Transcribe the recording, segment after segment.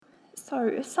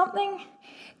So something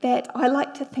that I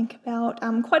like to think about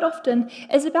quite often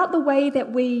is about the way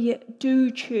that we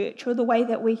do church, or the way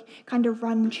that we kind of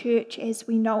run church as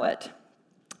we know it.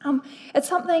 It's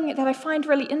something that I find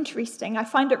really interesting. I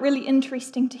find it really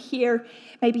interesting to hear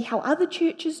maybe how other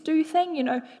churches do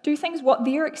things, what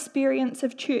their experience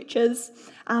of church is,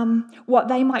 what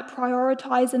they might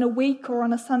prioritise in a week or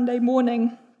on a Sunday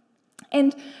morning.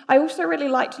 And I also really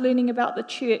liked learning about the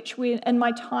church in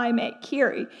my time at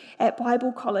Carey, at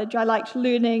Bible College. I liked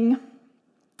learning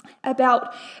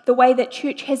about the way that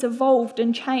church has evolved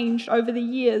and changed over the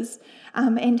years,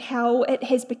 and how it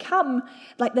has become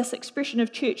like this expression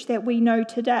of church that we know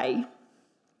today.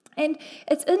 And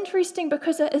it's interesting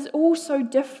because it is all so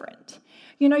different.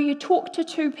 You talk to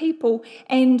two people,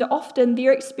 and often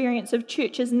their experience of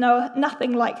church is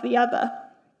nothing like the other.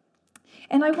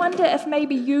 And I wonder if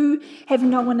maybe you have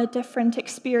known a different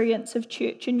experience of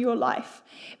church in your life.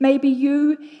 Maybe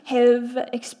you have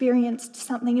experienced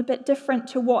something a bit different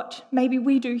to what maybe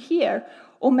we do here.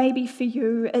 Or maybe for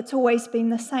you, it's always been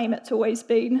the same. It's always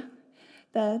been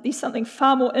there's something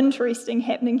far more interesting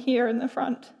happening here in the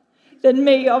front than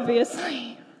me,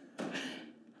 obviously.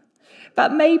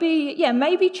 But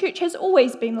maybe church has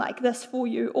always been like this for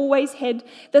you, always had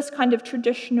this kind of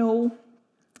traditional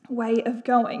way of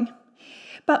going.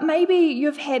 But maybe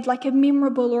you've had like a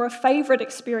memorable or a favourite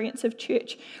experience of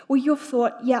church where you've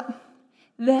thought,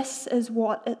 this is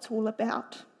what it's all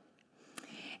about.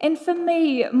 And for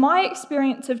me, my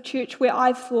experience of church where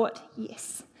I've thought,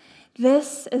 yes,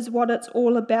 this is what it's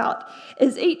all about,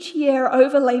 is each year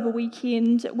over Labour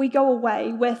weekend, we go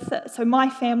away with, so my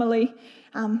family,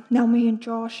 now me and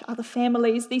Josh, other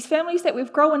families, these families that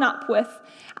we've grown up with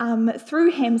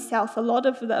through Ham South, a lot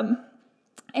of them,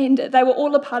 and they were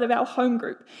all a part of our home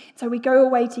group. So we go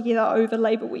away together over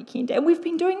Labour weekend. And we've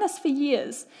been doing this for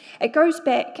years. It goes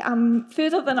back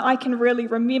further than I can really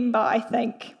remember, I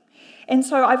think. And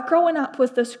so I've grown up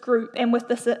with this group and with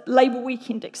this Labour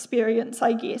weekend experience,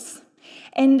 I guess.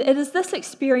 And it is this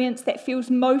experience that feels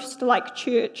most like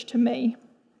church to me.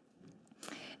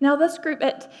 Now, this group,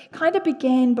 it kind of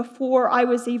began before I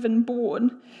was even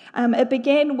born. It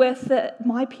began with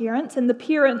my parents and the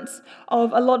parents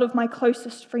of a lot of my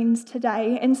closest friends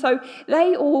today. And so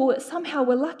they all somehow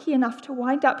were lucky enough to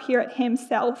wind up here at Ham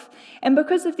South. And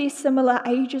because of their similar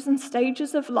ages and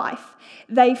stages of life,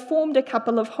 they formed a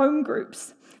couple of home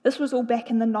groups. This was all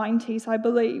back in the 90s, I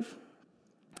believe.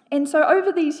 And so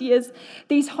over these years,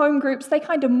 these home groups, they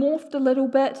kind of morphed a little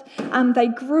bit. They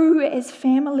grew as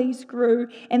families grew,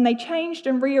 and they changed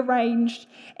and rearranged.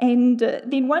 And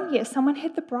then one year, someone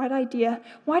had the bright idea,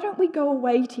 why don't we go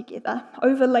away together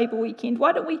over Labour weekend?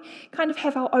 Why don't we kind of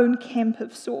have our own camp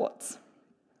of sorts?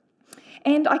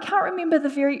 And I can't remember the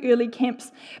very early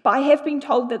camps, but I have been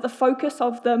told that the focus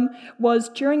of them was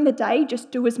during the day, just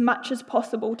do as much as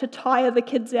possible to tire the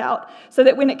kids out so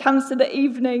that when it comes to the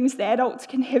evenings, the adults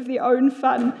can have their own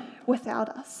fun without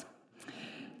us.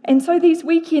 And so these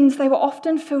weekends, they were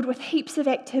often filled with heaps of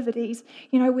activities.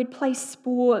 We'd play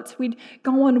sports, we'd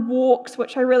go on walks,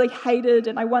 which I really hated,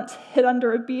 and I once hid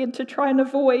under a bed to try and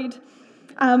avoid.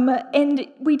 And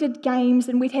we did games,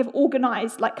 and we'd have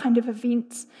organised like kind of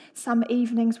events some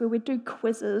evenings where we'd do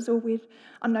quizzes or we'd,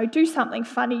 do something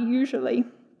funny usually.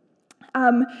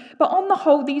 But on the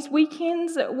whole, these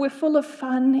weekends were full of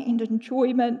fun and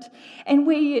enjoyment, and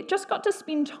we just got to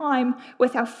spend time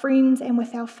with our friends and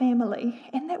with our family,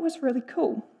 and that was really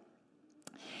cool.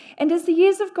 And as the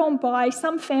years have gone by,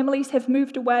 some families have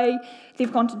moved away,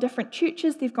 they've gone to different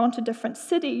churches, they've gone to different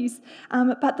cities,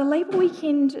 but the Labour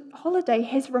weekend holiday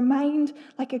has remained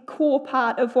like a core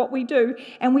part of what we do,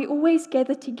 and we always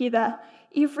gather together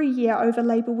every year over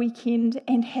Labour weekend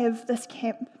and have this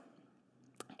camp.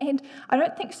 And I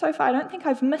don't think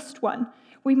I've missed one.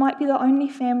 We might be the only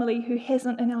family who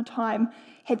hasn't in our time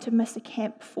had to miss a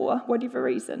camp for whatever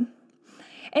reason.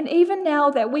 And even now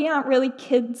that we aren't really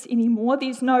kids anymore,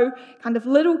 there's no kind of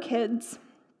little kids,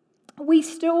 we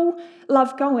still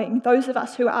love going, those of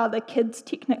us who are the kids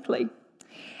technically.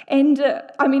 And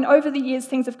over the years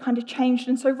things have kind of changed,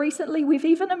 and so recently we've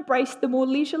even embraced the more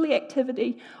leisurely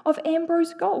activity of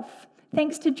Ambrose Golf,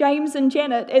 thanks to James and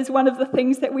Janet, as one of the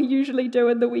things that we usually do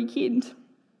in the weekend.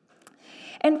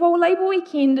 And while Labour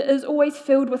weekend is always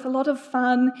filled with a lot of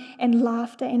fun and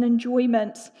laughter and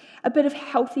enjoyment, a bit of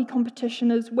healthy competition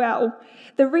as well,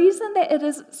 the reason that it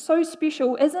is so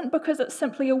special isn't because it's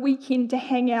simply a weekend to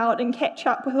hang out and catch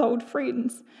up with old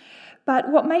friends. But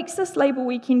what makes this Labour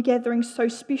weekend gathering so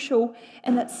special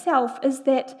in itself is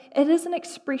that it is an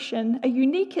expression, a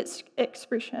unique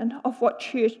expression of what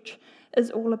church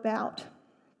is all about.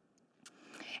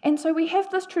 And so we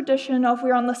have this tradition of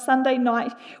where on the Sunday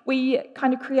night we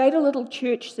kind of create a little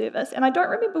church service. And I don't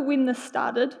remember when this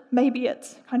started. Maybe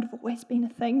it's kind of always been a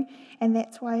thing, and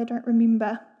that's why I don't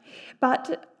remember.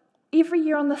 But every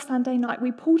year on the Sunday night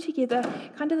we pull together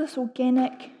kind of this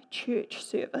organic church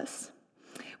service.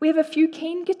 We have a few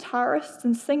keen guitarists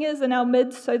and singers in our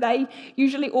midst, so they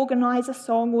usually organise a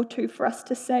song or two for us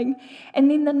to sing.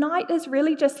 And then the night is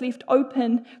really just left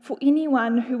open for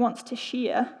anyone who wants to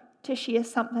share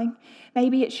something.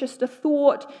 Maybe it's just a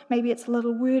thought, maybe it's a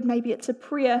little word, maybe it's a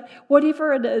prayer.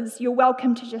 Whatever it is, you're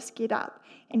welcome to just get up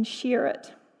and share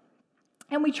it.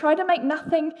 And we try to make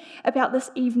nothing about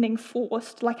this evening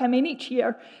forced. Each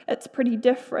year it's pretty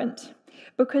different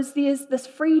because there's this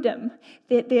freedom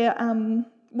that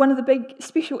one of the big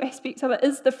special aspects of it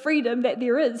is the freedom that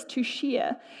there is to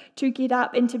share, to get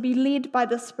up and to be led by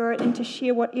the Spirit and to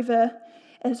share whatever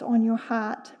is on your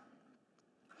heart.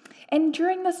 And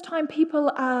during this time, people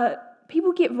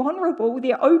get vulnerable,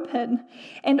 they're open,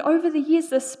 and over the years,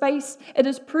 this space, it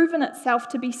has proven itself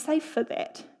to be safe for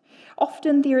that.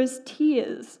 Often there is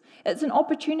tears. It's an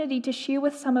opportunity to share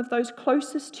with some of those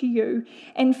closest to you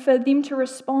and for them to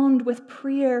respond with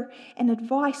prayer and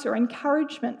advice or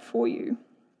encouragement for you.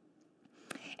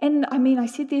 And I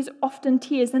said there's often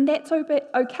tears, and that's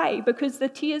okay because the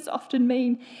tears often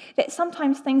mean that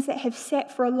sometimes things that have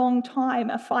sat for a long time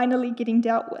are finally getting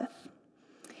dealt with.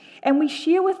 And we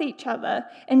share with each other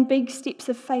in big steps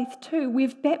of faith too.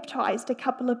 We've baptised a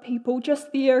couple of people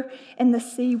just there in the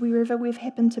sea, wherever we've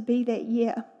happened to be that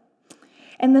year.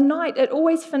 And the night, it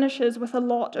always finishes with a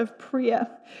lot of prayer,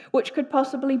 which could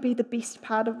possibly be the best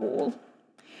part of all.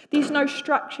 There's no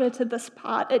structure to this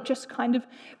part. It just kind of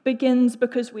begins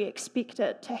because we expect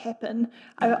it to happen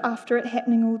after it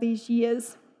happening all these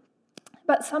years.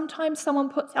 But sometimes someone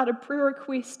puts out a prayer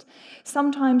request.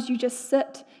 Sometimes you just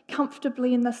sit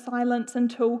comfortably in the silence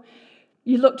until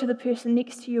you look to the person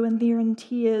next to you and they're in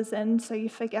tears, and so you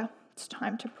figure it's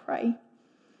time to pray.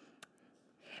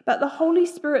 But the Holy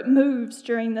Spirit moves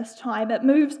during this time. It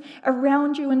moves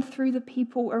around you and through the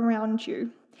people around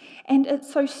you. And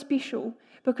it's so special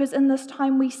because in this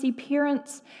time we see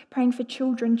parents praying for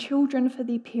children, children for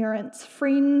their parents,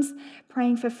 friends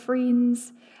praying for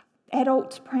friends,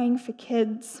 adults praying for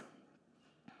kids,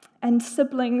 and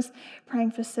siblings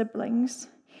praying for siblings.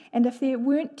 And if there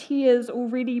weren't tears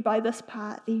already by this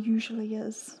part, there usually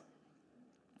is.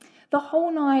 The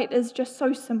whole night is just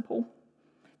so simple.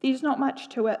 There's not much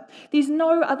to it. There's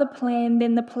no other plan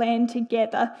than the plan to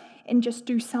gather and just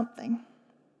do something.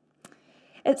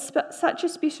 It's such a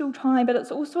special time, but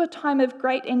it's also a time of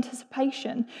great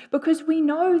anticipation because we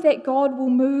know that God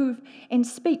will move and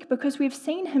speak because we've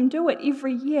seen him do it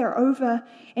every year over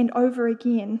and over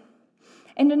again.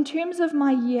 And in terms of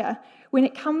my year, when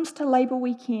it comes to Labour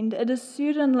Weekend, it is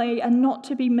certainly a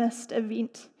not-to-be-missed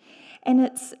event. And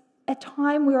it's a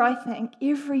time where I think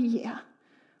every year,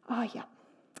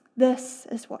 this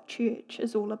is what church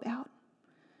is all about.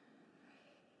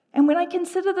 And when I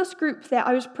consider this group that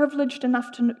I was privileged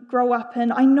enough to grow up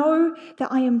in, I know that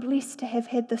I am blessed to have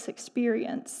had this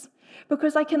experience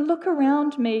because I can look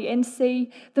around me and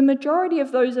see the majority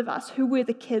of those of us who were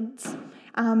the kids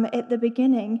at the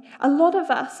beginning, a lot of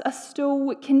us are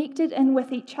still connected in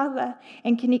with each other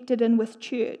and connected in with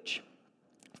church.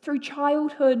 Through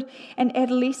childhood and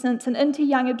adolescence and into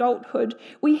young adulthood,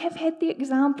 we have had the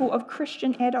example of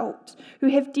Christian adults who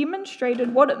have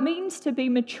demonstrated what it means to be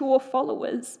mature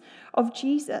followers of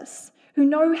Jesus, who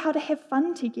know how to have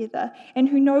fun together and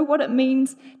who know what it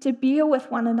means to bear with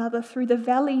one another through the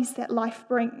valleys that life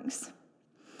brings.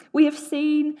 We have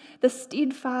seen the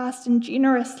steadfast and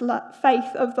generous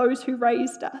faith of those who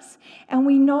raised us, and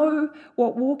we know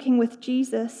that walking with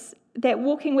Jesus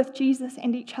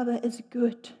and each other is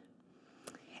good.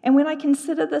 And when I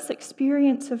consider this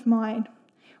experience of mine,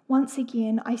 once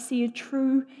again, I see a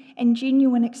true and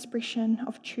genuine expression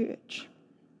of church.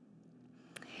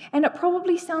 And it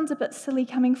probably sounds a bit silly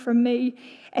coming from me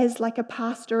as like a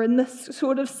pastor in this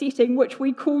sort of setting, which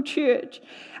we call church.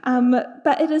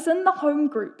 But it is in the home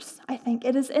groups, I think.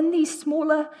 It is in these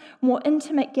smaller, more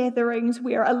intimate gatherings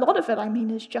where a lot of it,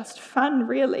 is just fun,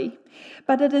 really.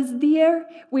 But it is there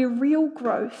where real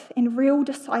growth and real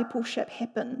discipleship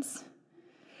happens.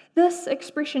 This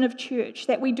expression of church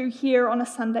that we do here on a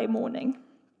Sunday morning,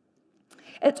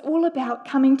 it's all about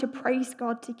coming to praise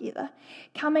God together,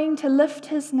 coming to lift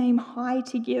his name high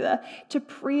together, to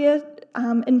prayer,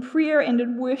 in prayer and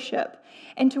in worship,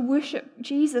 and to worship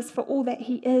Jesus for all that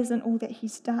he is and all that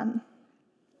he's done.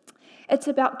 It's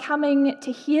about coming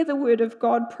to hear the word of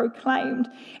God proclaimed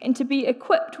and to be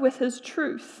equipped with his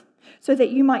truth so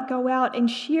that you might go out and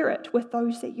share it with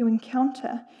those that you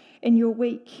encounter in your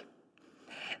week.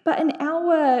 But an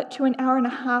hour to an hour and a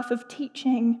half of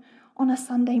teaching on a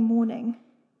Sunday morning,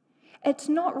 it's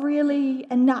not really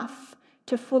enough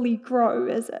to fully grow,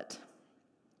 is it?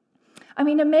 I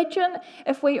mean, imagine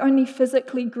if we only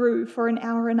physically grew for an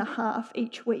hour and a half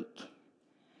each week.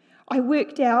 I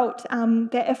worked out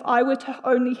that if I were to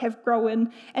only have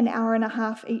grown an hour and a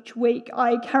half each week,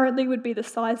 I currently would be the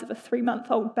size of a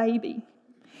 3-month-old baby.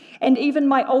 And even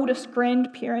my oldest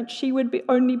grandparent, she would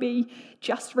only be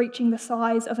just reaching the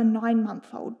size of a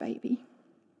 9-month-old baby.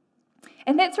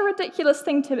 And that's a ridiculous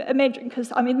thing to imagine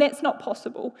because, I mean, that's not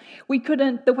possible. We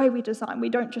couldn't, the way we design, we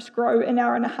don't just grow an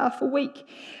hour and a half a week.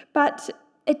 But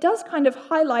it does kind of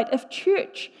highlight if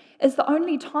church is the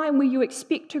only time where you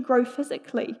expect to grow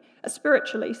spiritually.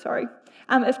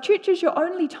 If church is your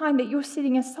only time that you're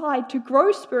setting aside to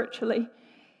grow spiritually,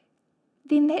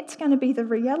 then that's going to be the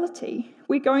reality.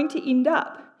 We're going to end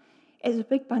up as a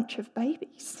big bunch of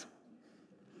babies.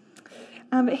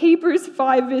 Hebrews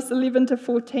 5 verse 11 to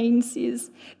 14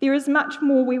 says, "There is much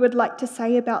more we would like to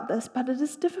say about this, but it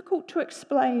is difficult to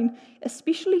explain,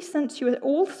 especially since you are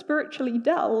all spiritually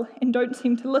dull and don't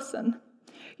seem to listen.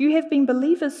 You have been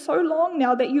believers so long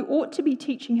now that you ought to be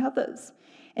teaching others.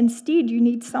 Instead, you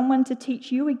need someone to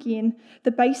teach you again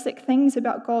the basic things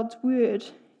about God's word.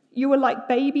 You are like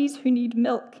babies who need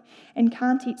milk and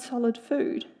can't eat solid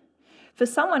food. For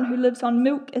someone who lives on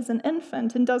milk is an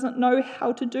infant and doesn't know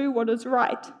how to do what is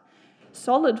right.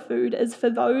 Solid food is for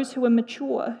those who are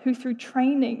mature, who through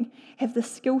training have the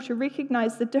skill to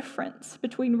recognize the difference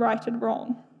between right and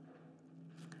wrong."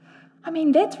 I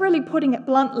mean, that's really putting it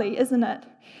bluntly, isn't it?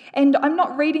 And I'm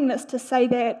not reading this to say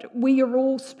that we are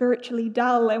all spiritually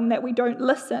dull and that we don't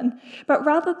listen, but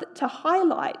rather to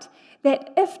highlight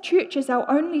that if church is our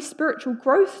only spiritual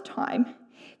growth time,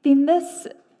 then this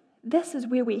is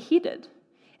where we're headed,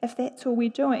 if that's all we're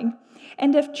doing.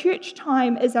 And if church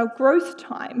time is our growth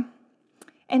time,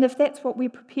 and if that's what we're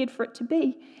prepared for it to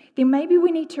be, then maybe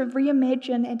we need to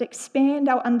reimagine and expand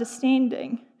our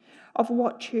understanding of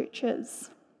what church is.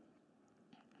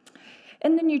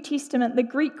 In the New Testament, the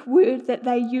Greek word that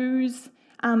they use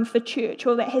for church,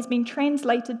 or that has been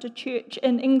translated to church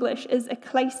in English, is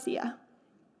ecclesia.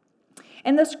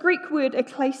 And this Greek word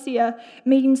ecclesia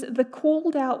means the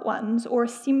called out ones or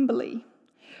assembly,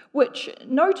 which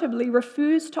notably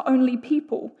refers to only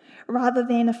people rather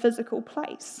than a physical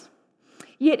place.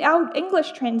 Yet our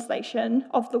English translation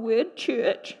of the word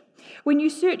church, when you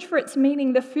search for its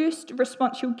meaning, the first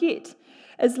response you'll get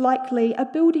is likely a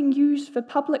building used for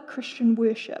public Christian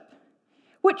worship,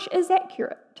 which is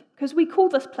accurate because we call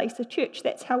this place a church,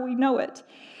 that's how we know it.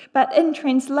 But in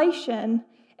translation,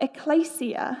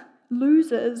 ecclesia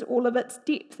loses all of its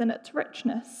depth and its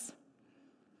richness.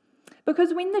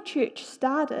 Because when the church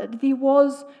started, there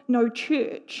was no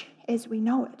church as we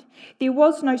know it. There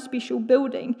was no special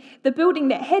building. The building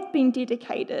that had been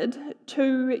dedicated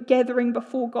to gathering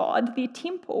before God, their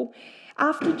temple,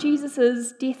 after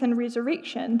Jesus' death and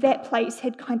resurrection, that place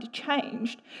had kind of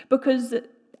changed because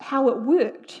how it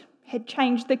worked had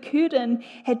changed. The curtain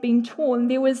had been torn.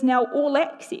 There was now all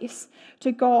access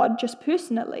to God just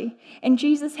personally. And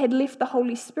Jesus had left the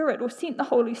Holy Spirit, or sent the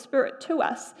Holy Spirit to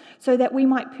us, so that we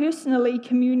might personally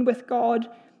commune with God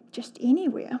just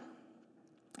anywhere.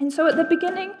 And so at the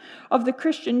beginning of the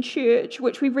Christian church,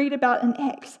 which we read about in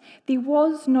Acts, there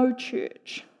was no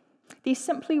church. There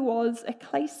simply was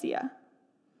ecclesia.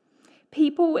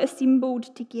 People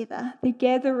assembled together, the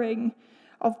gathering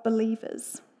of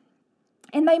believers.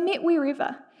 And they met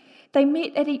wherever. They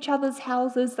met at each other's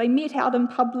houses. They met out in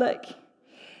public.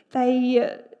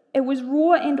 It was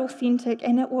raw and authentic,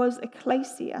 and it was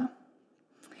ecclesia.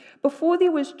 Before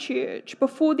there was church,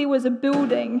 before there was a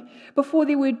building, before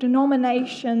there were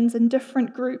denominations and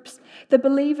different groups, the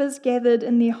believers gathered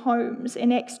in their homes.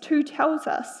 And Acts 2 tells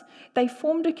us they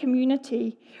formed a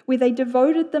community where they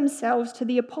devoted themselves to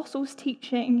the apostles'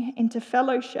 teaching and to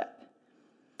fellowship,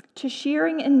 to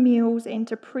sharing in meals and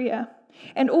to prayer.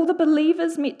 And all the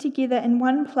believers met together in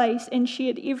one place and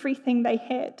shared everything they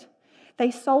had. They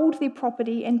sold their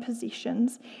property and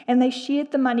possessions, and they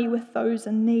shared the money with those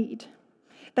in need.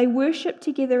 They worshipped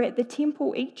together at the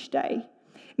temple each day,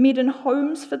 met in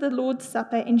homes for the Lord's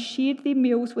Supper, and shared their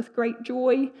meals with great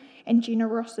joy and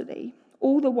generosity,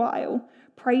 all the while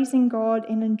praising God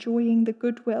and enjoying the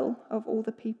goodwill of all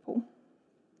the people.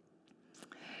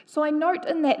 So I note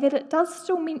in that it does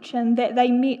still mention that they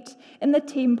met in the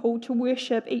temple to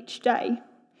worship each day.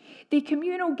 Their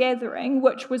communal gathering,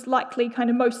 which was likely kind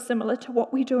of most similar to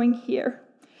what we're doing here,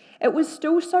 it was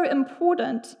still so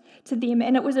important to them,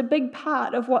 and it was a big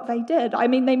part of what they did. I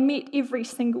mean, they met every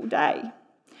single day.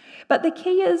 But the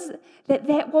key is that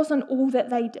that wasn't all that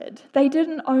they did. They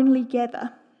didn't only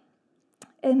gather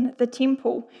in the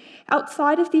temple.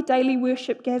 Outside of their daily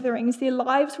worship gatherings, their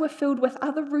lives were filled with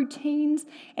other routines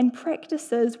and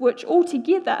practices which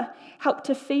altogether helped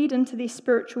to feed into their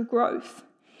spiritual growth.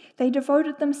 They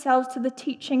devoted themselves to the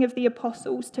teaching of the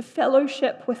apostles, to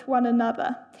fellowship with one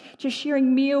another, to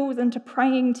sharing meals and to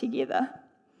praying together.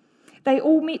 They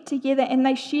all met together and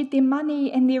they shared their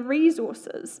money and their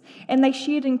resources, and they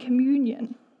shared in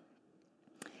communion.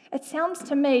 It sounds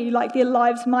to me like their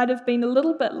lives might have been a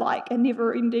little bit like a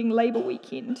never-ending Labour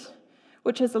weekend,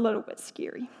 which is a little bit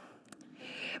scary.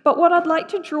 But what I'd like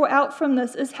to draw out from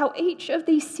this is how each of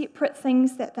these separate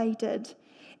things that they did,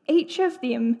 each of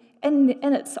them in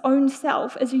its own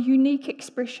self is a unique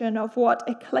expression of what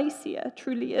ecclesia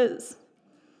truly is.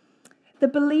 The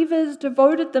believers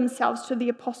devoted themselves to the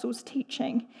apostles'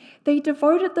 teaching. They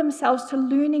devoted themselves to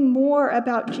learning more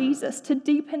about Jesus, to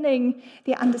deepening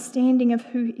their understanding of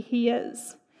who he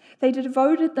is. They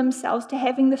devoted themselves to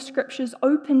having the scriptures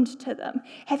opened to them,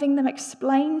 having them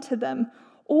explained to them,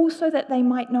 all so that they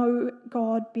might know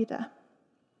God better.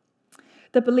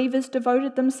 The believers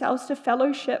devoted themselves to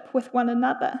fellowship with one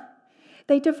another.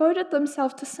 They devoted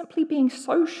themselves to simply being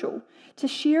social, to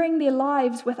sharing their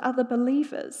lives with other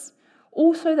believers,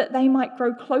 also that they might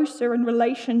grow closer in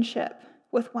relationship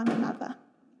with one another.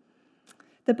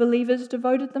 The believers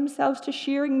devoted themselves to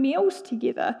sharing meals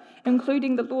together,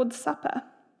 including the Lord's Supper.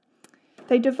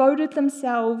 They devoted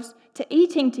themselves to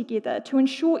eating together to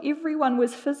ensure everyone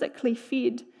was physically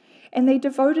fed, and they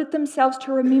devoted themselves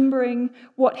to remembering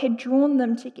what had drawn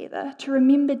them together, to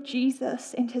remember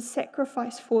Jesus and his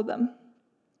sacrifice for them,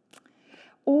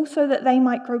 also that they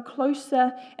might grow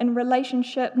closer in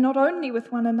relationship not only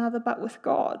with one another but with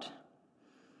God.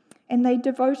 And they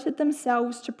devoted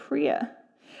themselves to prayer.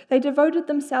 They devoted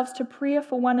themselves to prayer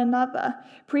for one another,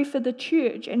 prayer for the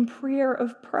church, and prayer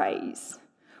of praise,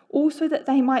 also that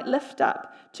they might lift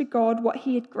up to God what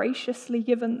he had graciously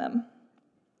given them.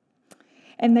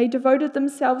 And they devoted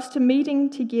themselves to meeting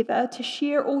together to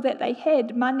share all that they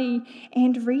had, money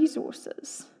and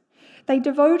resources. They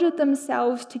devoted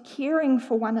themselves to caring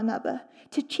for one another,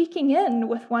 to checking in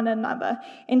with one another,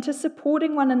 and to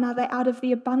supporting one another out of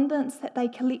the abundance that they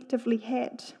collectively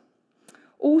had.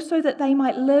 Also that they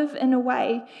might live in a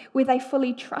way where they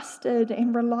fully trusted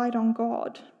and relied on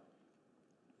God.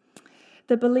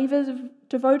 The believers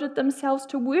devoted themselves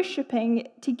to worshipping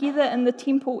together in the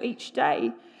temple each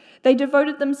day. They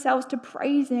devoted themselves to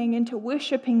praising and to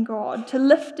worshipping God, to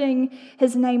lifting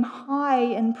his name high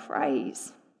in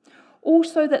praise.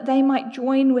 Also that they might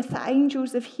join with the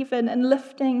angels of heaven in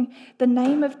lifting the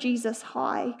name of Jesus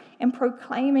high and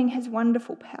proclaiming his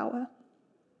wonderful power.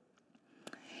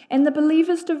 And the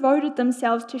believers devoted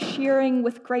themselves to sharing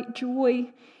with great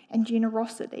joy and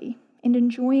generosity and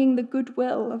enjoying the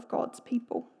goodwill of God's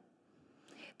people.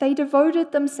 They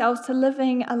devoted themselves to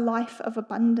living a life of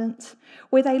abundance,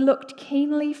 where they looked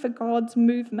keenly for God's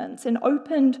movements and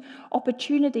opened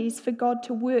opportunities for God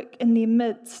to work in their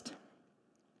midst.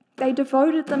 They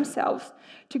devoted themselves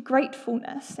to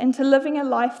gratefulness and to living a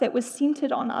life that was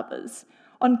centered on others,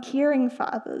 on caring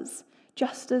for others,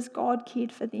 just as God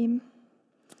cared for them.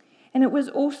 And it was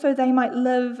also they might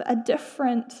live a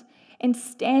different and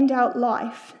standout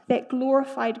life that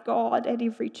glorified God at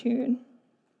every turn.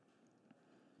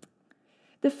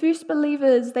 The first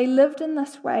believers, they lived in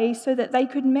this way so that they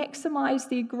could maximize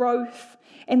their growth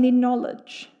and their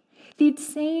knowledge. They'd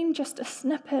seen just a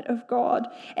snippet of God,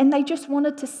 and they just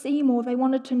wanted to see more. They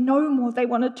wanted to know more. They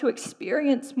wanted to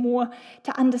experience more,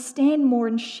 to understand more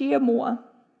and share more.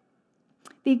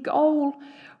 Their goal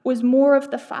was more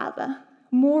of the Father,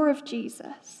 more of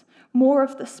Jesus, more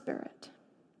of the Spirit.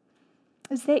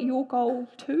 Is that your goal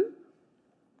too?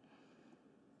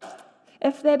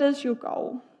 If that is your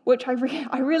goal, which I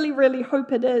really, really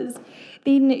hope it is,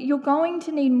 then you're going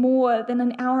to need more than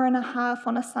an hour and a half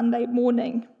on a Sunday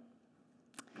morning.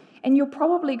 And you're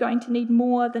probably going to need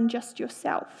more than just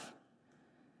yourself.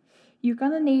 You're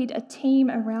going to need a team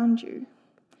around you.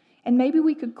 And maybe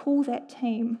we could call that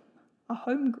team a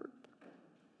home group.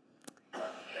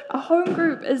 A home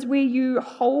group is where you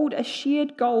hold a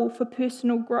shared goal for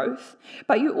personal growth,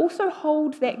 but you also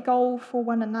hold that goal for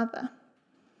one another.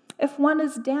 If one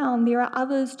is down, there are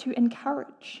others to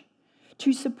encourage,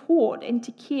 to support, and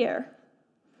to care.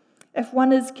 If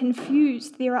one is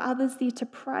confused, there are others there to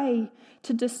pray,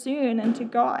 to discern, and to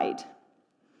guide.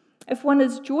 If one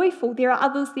is joyful, there are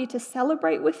others there to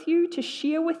celebrate with you, to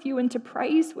share with you, and to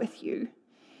praise with you.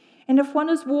 And if one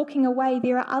is walking away,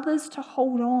 there are others to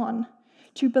hold on,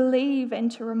 to believe,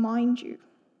 and to remind you.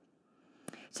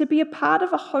 To be a part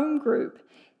of a home group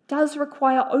does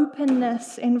require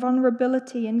openness and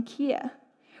vulnerability and care,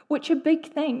 which are big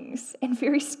things and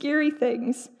very scary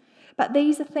things, but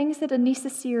these are things that are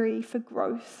necessary for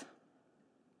growth.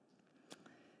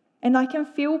 And I can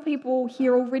feel people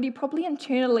here already probably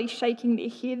internally shaking their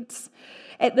heads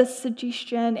at this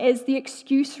suggestion as the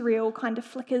excuse reel kind of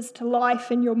flickers to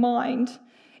life in your mind.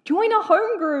 Join a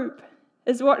home group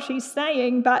is what she's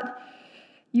saying, but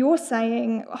you're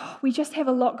saying, we just have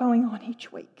a lot going on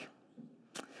each week.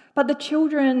 But the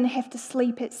children have to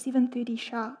sleep at 7:30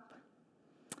 sharp.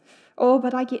 Oh,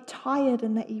 but I get tired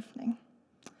in the evening.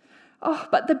 Oh,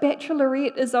 but the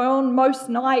Bachelorette is on most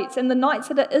nights, and the nights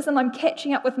that it isn't, I'm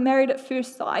catching up with Married at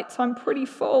First Sight, so I'm pretty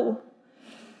full.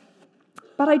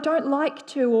 But I don't like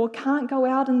to or can't go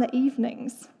out in the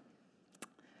evenings.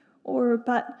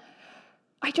 But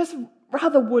I just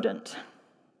rather wouldn't.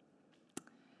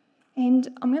 And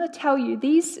I'm going to tell you,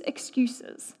 these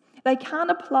excuses, they can't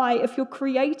apply if you're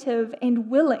creative and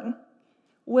willing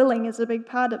is a big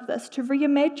part of this, to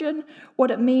reimagine what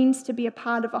it means to be a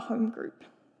part of a home group.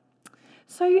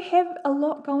 So you have a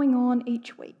lot going on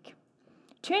each week.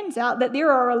 Turns out that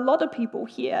there are a lot of people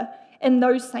here in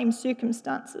those same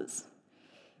circumstances.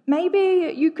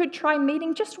 Maybe you could try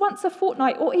meeting just once a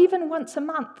fortnight or even once a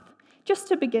month, just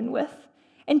to begin with,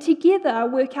 and together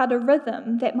work out a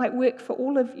rhythm that might work for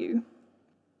all of you.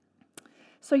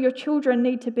 So your children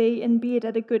need to be in bed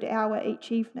at a good hour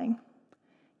each evening.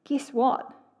 Guess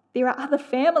what? There are other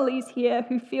families here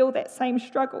who feel that same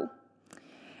struggle.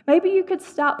 Maybe you could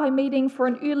start by meeting for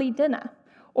an early dinner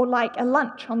or like a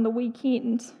lunch on the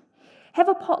weekend. Have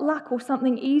a potluck or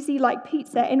something easy like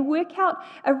pizza and work out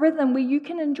a rhythm where you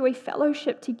can enjoy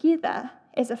fellowship together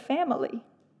as a family.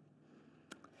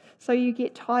 So you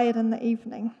get tired in the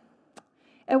evening.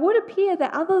 It would appear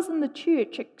that others in the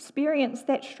church experience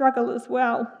that struggle as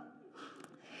well.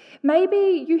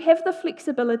 Maybe you have the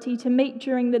flexibility to meet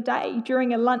during the day,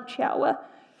 during a lunch hour,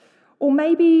 or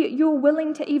maybe you're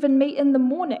willing to even meet in the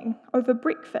morning over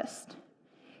breakfast.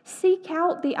 Seek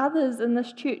out the others in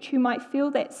this church who might feel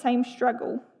that same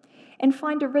struggle and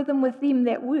find a rhythm with them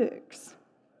that works.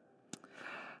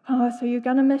 So you're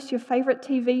going to miss your favourite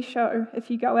TV show if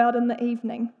you go out in the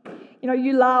evening.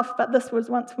 You laugh, but this was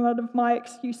once one of my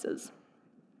excuses.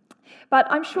 But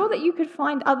I'm sure that you could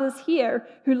find others here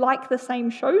who like the same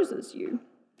shows as you.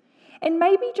 And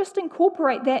maybe just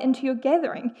incorporate that into your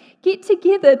gathering. Get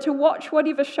together to watch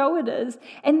whatever show it is,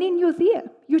 and then you're there.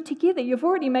 You're together. You've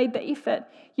already made the effort.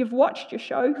 You've watched your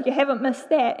show. You haven't missed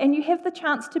that. And you have the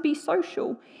chance to be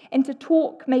social and to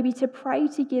talk, maybe to pray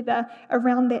together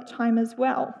around that time as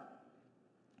well.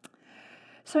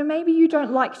 So maybe you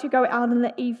don't like to go out in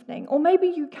the evening, or maybe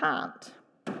you can't.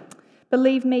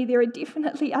 Believe me, there are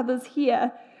definitely others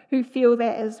here who feel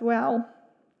that as well.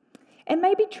 And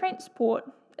maybe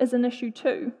transport is an issue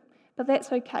too, but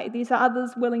that's okay. There's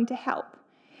others willing to help.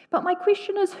 But my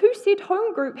question is, who said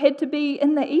home group had to be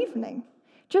in the evening?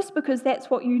 Just because that's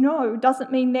what you know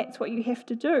doesn't mean that's what you have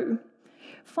to do.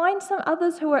 Find some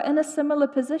others who are in a similar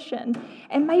position,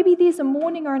 and maybe there's a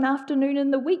morning or an afternoon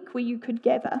in the week where you could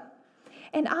gather.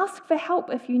 And ask for help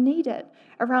if you need it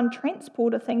around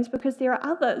transport or things, because there are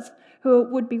others who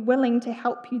would be willing to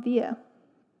help you there.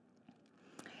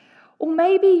 Or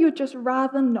maybe you'd just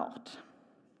rather not.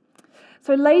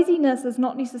 So laziness is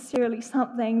not necessarily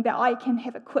something that I can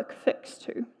have a quick fix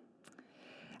to,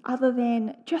 other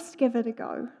than just give it a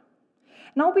go.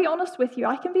 And I'll be honest with you,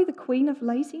 I can be the queen of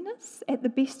laziness at the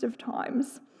best of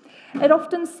times. It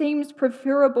often seems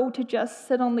preferable to just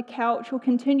sit on the couch or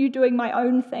continue doing my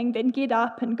own thing than get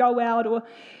up and go out or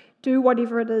do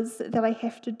whatever it is that I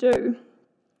have to do.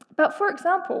 But for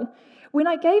example, when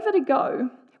I gave it a go,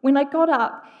 when I got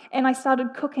up and I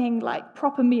started cooking like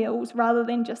proper meals rather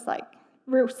than just like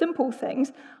real simple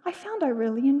things, I found I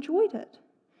really enjoyed it.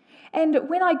 And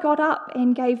when I got up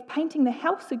and gave painting the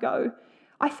house a go,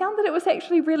 I found that it was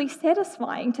actually really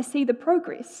satisfying to see the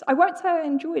progress. I won't say I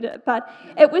enjoyed it, but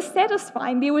it was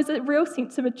satisfying. There was a real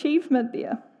sense of achievement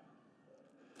there.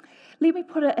 Let me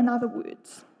put it in other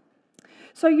words.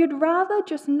 So you'd rather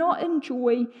just not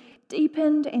enjoy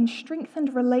deepened and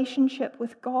strengthened relationship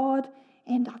with God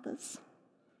and others.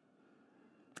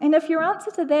 And if your answer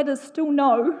to that is still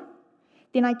no,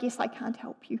 then I guess I can't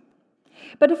help you.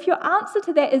 But if your answer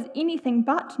to that is anything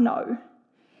but no,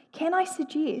 can I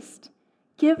suggest,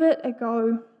 give it a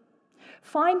go.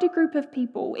 Find a group of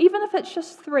people, even if it's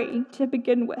just 3 to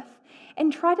begin with,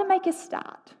 and try to make a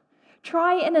start.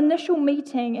 Try an initial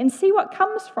meeting and see what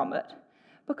comes from it,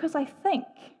 because I think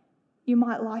you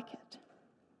might like it.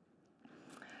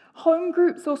 Home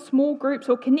groups or small groups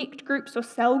or connect groups or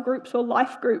cell groups or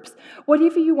life groups,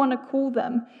 whatever you want to call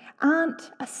them,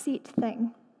 aren't a set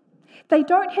thing. They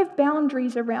don't have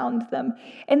boundaries around them,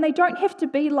 and they don't have to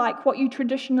be like what you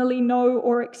traditionally know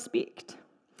or expect.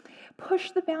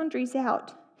 Push the boundaries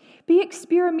out. Be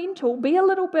experimental, be a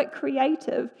little bit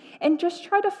creative, and just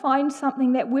try to find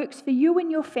something that works for you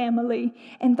and your family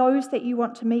and those that you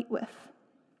want to meet with.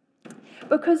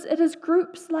 Because it is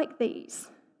groups like these,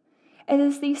 it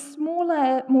is these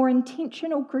smaller, more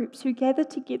intentional groups who gather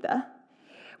together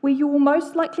where you will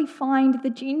most likely find the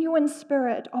genuine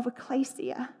spirit of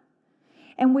ecclesia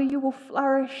and where you will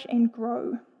flourish and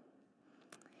grow.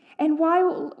 And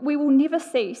while we will never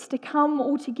cease to come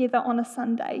all together on a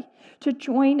Sunday, to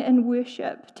join in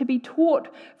worship, to be taught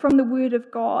from the Word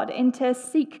of God, and to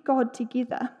seek God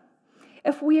together,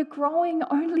 if we are growing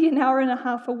only an hour and a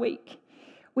half a week,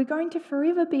 we're going to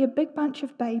forever be a big bunch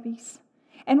of babies.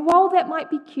 And while that might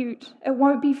be cute, it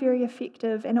won't be very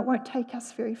effective and it won't take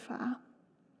us very far.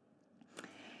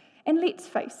 And let's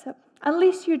face it,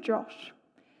 unless you're Josh,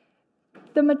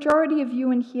 the majority of you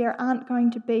in here aren't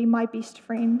going to be my best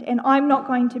friend, and I'm not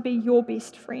going to be your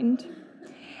best friend.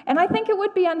 And I think it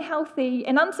would be unhealthy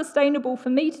and unsustainable for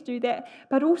me to do that,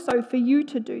 but also for you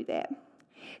to do that.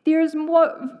 There is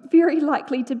very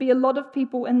likely to be a lot of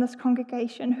people in this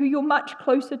congregation who you're much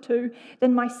closer to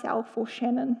than myself or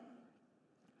Shannon.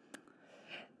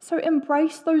 So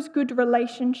embrace those good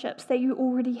relationships that you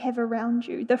already have around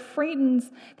you, the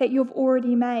friends that you've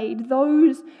already made,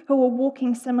 those who are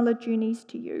walking similar journeys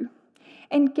to you,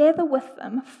 and gather with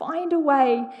them. Find a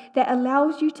way that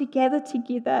allows you to gather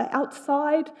together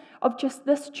outside of just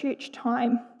this church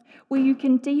time, where you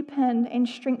can deepen and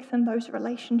strengthen those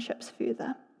relationships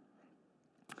further.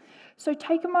 So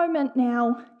take a moment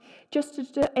now, just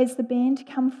as the band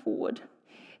come forward,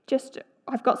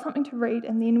 I've got something to read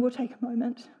and then we'll take a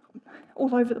moment,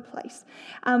 all over the place.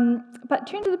 But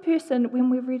turn to the person when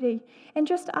we're ready and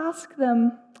just ask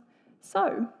them,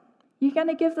 so, you going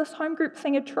to give this home group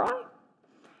thing a try?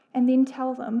 And then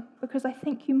tell them, because I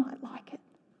think you might like it.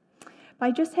 But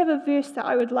I just have a verse that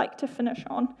I would like to finish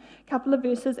on, a couple of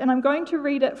verses, and I'm going to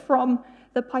read it from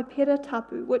the Paipera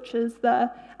Tapu, which is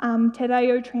the Te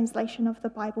Reo translation of the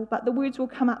Bible, but the words will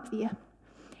come up there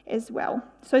as well.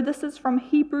 So this is from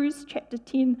Hebrews chapter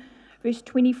 10, verse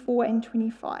 24 and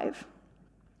 25.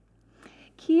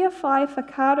 Kia whai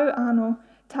whakaro anō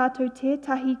tātou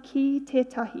tētahi ki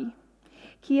tētahi.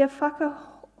 Kia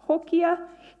whakahokia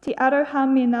te aroha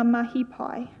me ngā mahi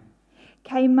pai.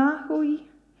 Kei mahui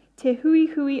te hui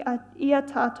ia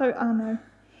tātou anō.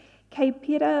 Kei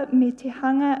pera me te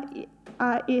hanga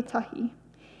a etahi.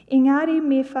 Engari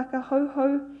me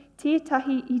whakahauhau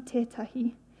tētahi I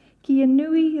tētahi. Kia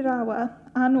nui rawa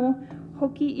anō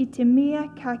hoki I te mea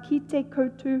ka kite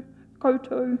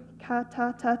koutou ka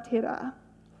tātā te rā.